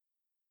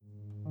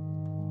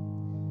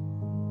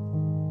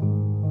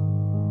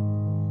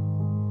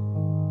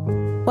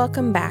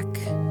Welcome back.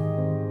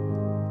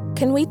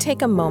 Can we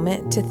take a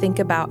moment to think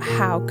about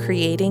how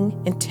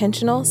creating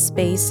intentional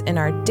space in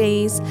our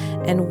days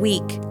and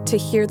week to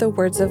hear the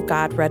words of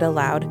God read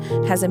aloud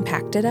has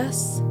impacted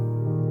us?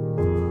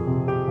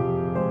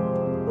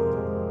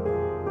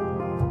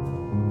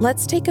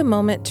 Let's take a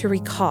moment to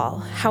recall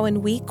how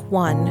in week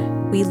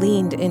 1 we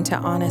leaned into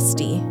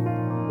honesty.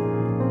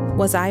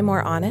 Was I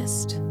more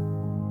honest?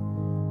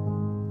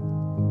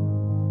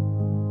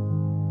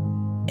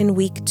 In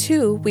week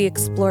 2, we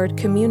explored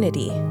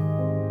community.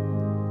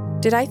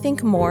 Did I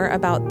think more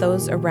about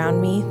those around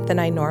me than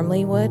I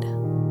normally would?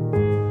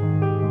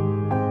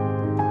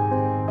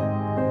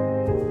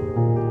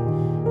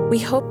 We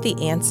hope the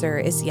answer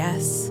is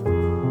yes.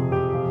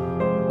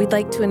 We'd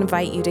like to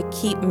invite you to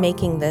keep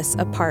making this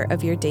a part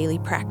of your daily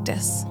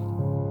practice.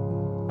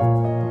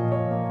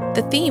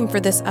 The theme for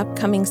this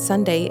upcoming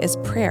Sunday is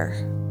prayer.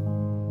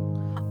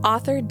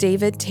 Author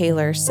David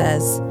Taylor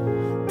says,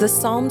 "The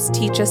Psalms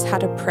teach us how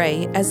to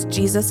pray as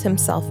Jesus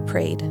himself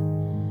prayed.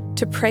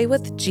 To pray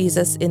with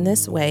Jesus in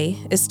this way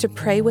is to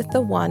pray with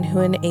the one who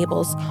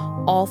enables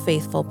all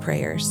faithful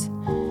prayers.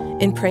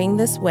 In praying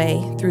this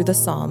way through the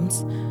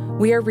Psalms,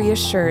 we are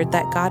reassured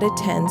that God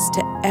attends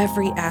to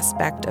every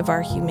aspect of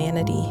our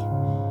humanity.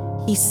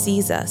 He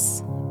sees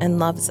us and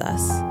loves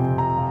us.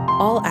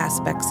 All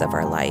aspects of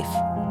our life,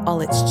 all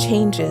its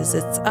changes,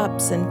 its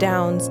ups and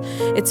downs,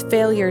 its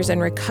failures and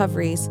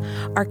recoveries,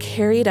 are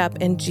carried up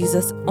in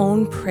Jesus'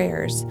 own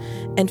prayers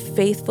and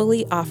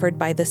faithfully offered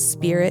by the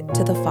Spirit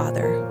to the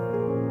Father."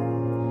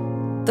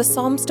 The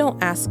Psalms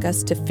don't ask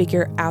us to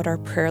figure out our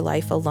prayer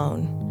life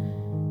alone.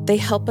 They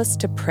help us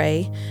to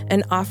pray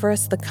and offer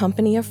us the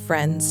company of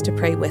friends to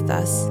pray with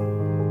us.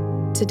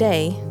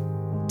 Today,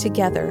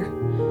 together,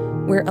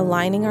 we're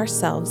aligning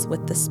ourselves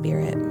with the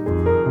Spirit.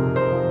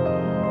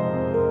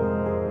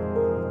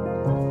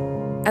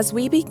 As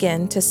we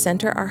begin to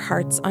center our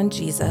hearts on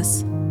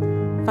Jesus,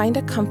 find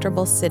a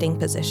comfortable sitting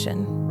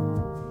position.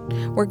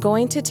 We're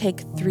going to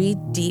take 3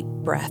 deep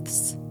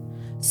breaths,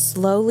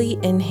 slowly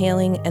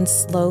inhaling and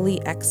slowly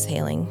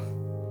exhaling.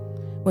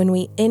 When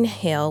we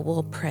inhale,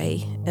 we'll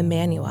pray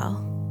Emmanuel.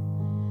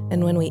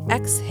 And when we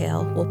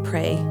exhale, we'll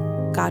pray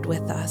God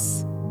with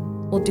us.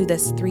 We'll do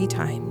this 3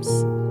 times.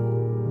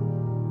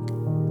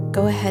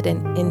 Go ahead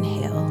and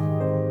inhale.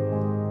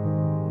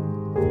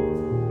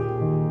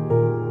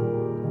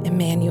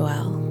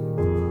 Emmanuel.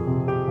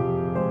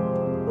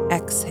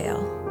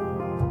 Exhale.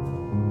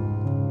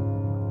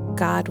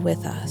 God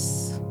with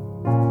us.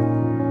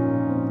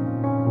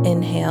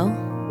 Inhale.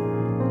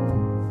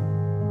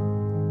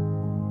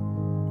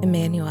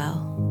 Emmanuel.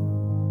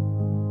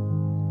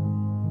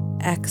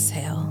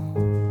 Exhale.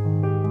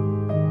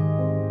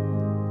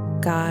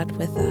 God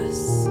with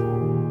us.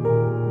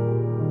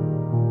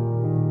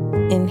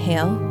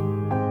 Inhale.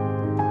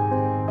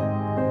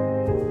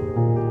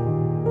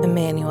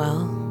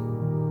 Emmanuel.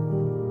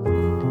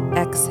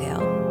 Exhale.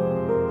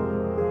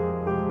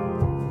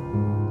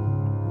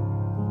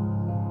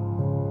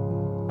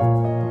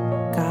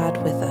 God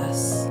with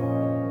us.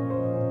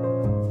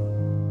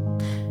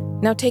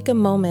 Now take a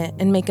moment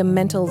and make a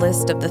mental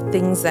list of the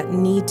things that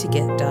need to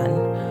get done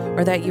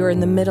or that you're in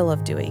the middle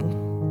of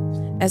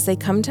doing. As they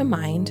come to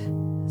mind,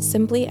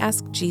 simply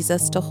ask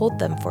Jesus to hold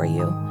them for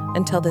you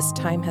until this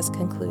time has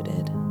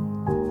concluded.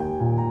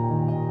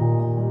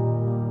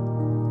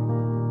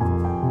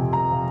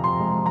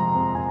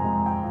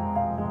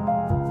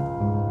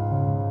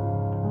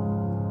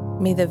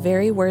 May the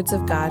very words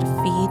of God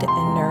feed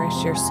and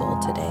nourish your soul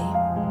today.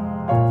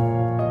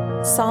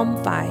 Psalm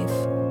 5.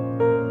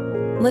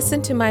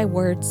 Listen to my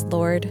words,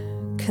 Lord.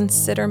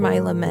 Consider my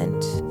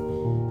lament.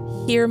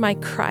 Hear my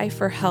cry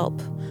for help,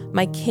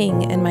 my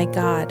King and my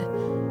God,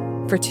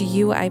 for to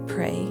you I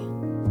pray.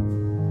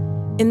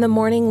 In the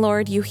morning,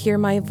 Lord, you hear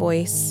my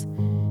voice.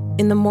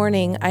 In the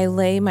morning, I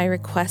lay my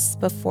requests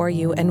before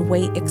you and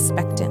wait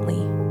expectantly.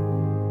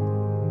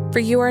 For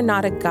you are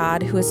not a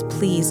God who is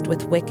pleased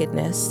with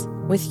wickedness.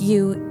 With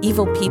you,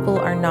 evil people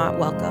are not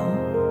welcome.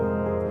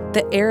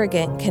 The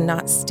arrogant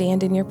cannot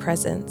stand in your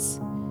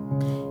presence.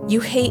 You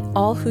hate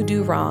all who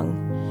do wrong.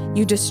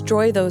 You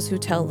destroy those who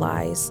tell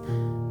lies.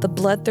 The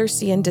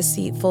bloodthirsty and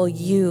deceitful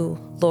you,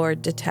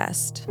 Lord,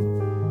 detest.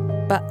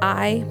 But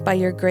I, by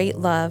your great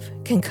love,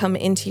 can come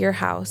into your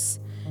house.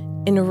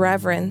 In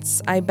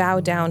reverence, I bow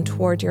down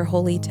toward your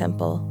holy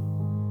temple.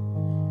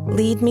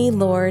 Lead me,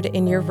 Lord,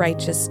 in your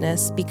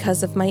righteousness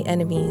because of my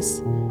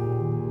enemies.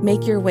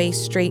 Make your way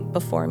straight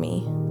before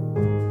me.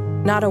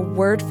 Not a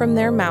word from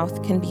their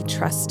mouth can be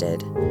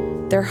trusted.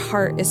 Their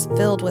heart is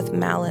filled with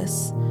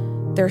malice.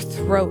 Their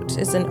throat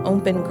is an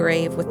open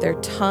grave. With their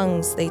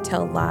tongues they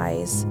tell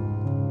lies.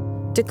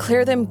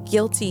 Declare them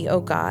guilty,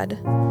 O God.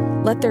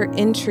 Let their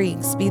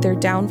intrigues be their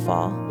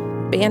downfall.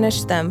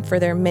 Banish them for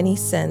their many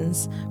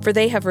sins, for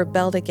they have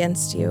rebelled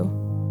against you.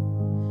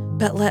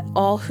 But let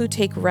all who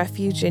take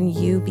refuge in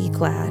you be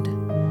glad.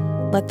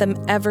 Let them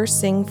ever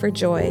sing for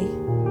joy.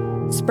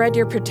 Spread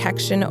your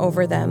protection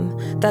over them,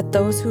 that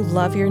those who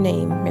love your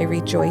name may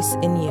rejoice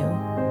in you.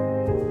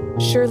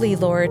 Surely,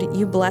 Lord,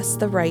 you bless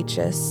the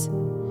righteous.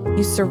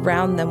 You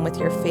surround them with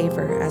your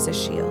favor as a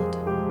shield.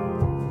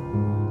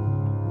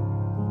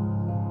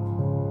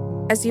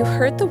 As you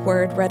heard the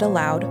word read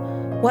aloud,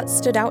 what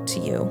stood out to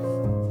you?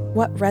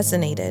 What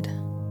resonated?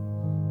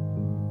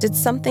 Did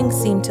something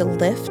seem to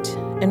lift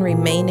and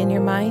remain in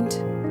your mind?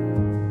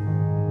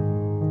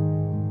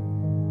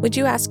 Would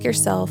you ask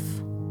yourself,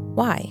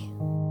 why?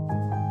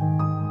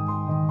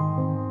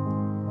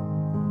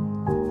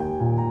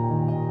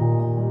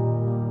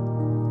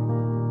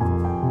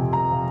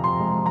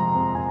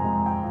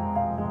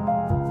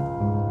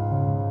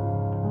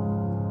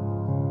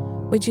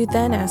 Would you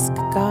then ask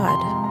God,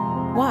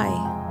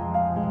 why?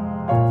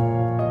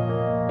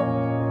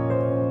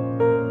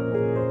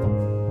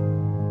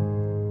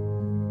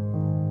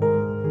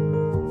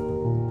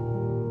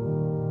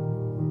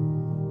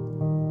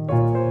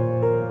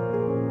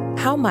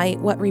 How might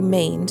what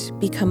remained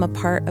become a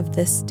part of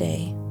this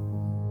day?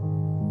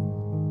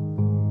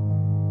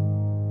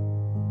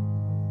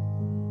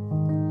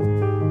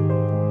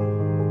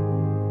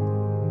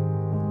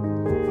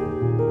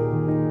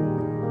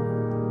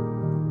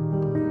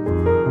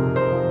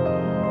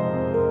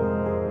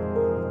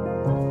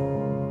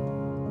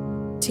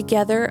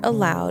 Together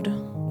aloud,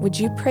 would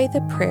you pray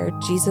the prayer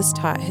Jesus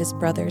taught his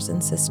brothers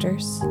and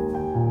sisters?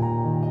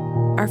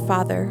 Our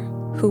Father,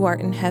 who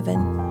art in heaven,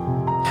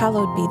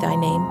 hallowed be thy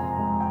name.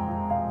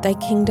 Thy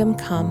kingdom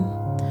come,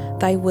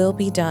 thy will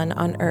be done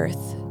on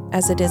earth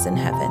as it is in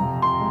heaven.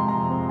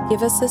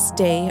 Give us this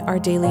day our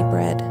daily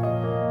bread,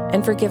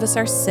 and forgive us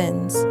our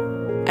sins,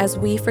 as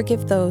we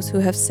forgive those who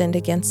have sinned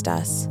against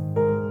us.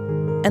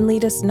 And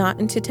lead us not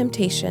into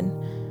temptation,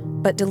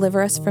 but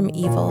deliver us from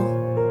evil.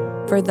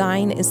 For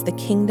thine is the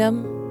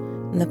kingdom,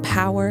 and the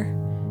power,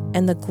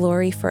 and the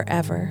glory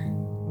forever.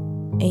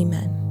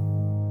 Amen.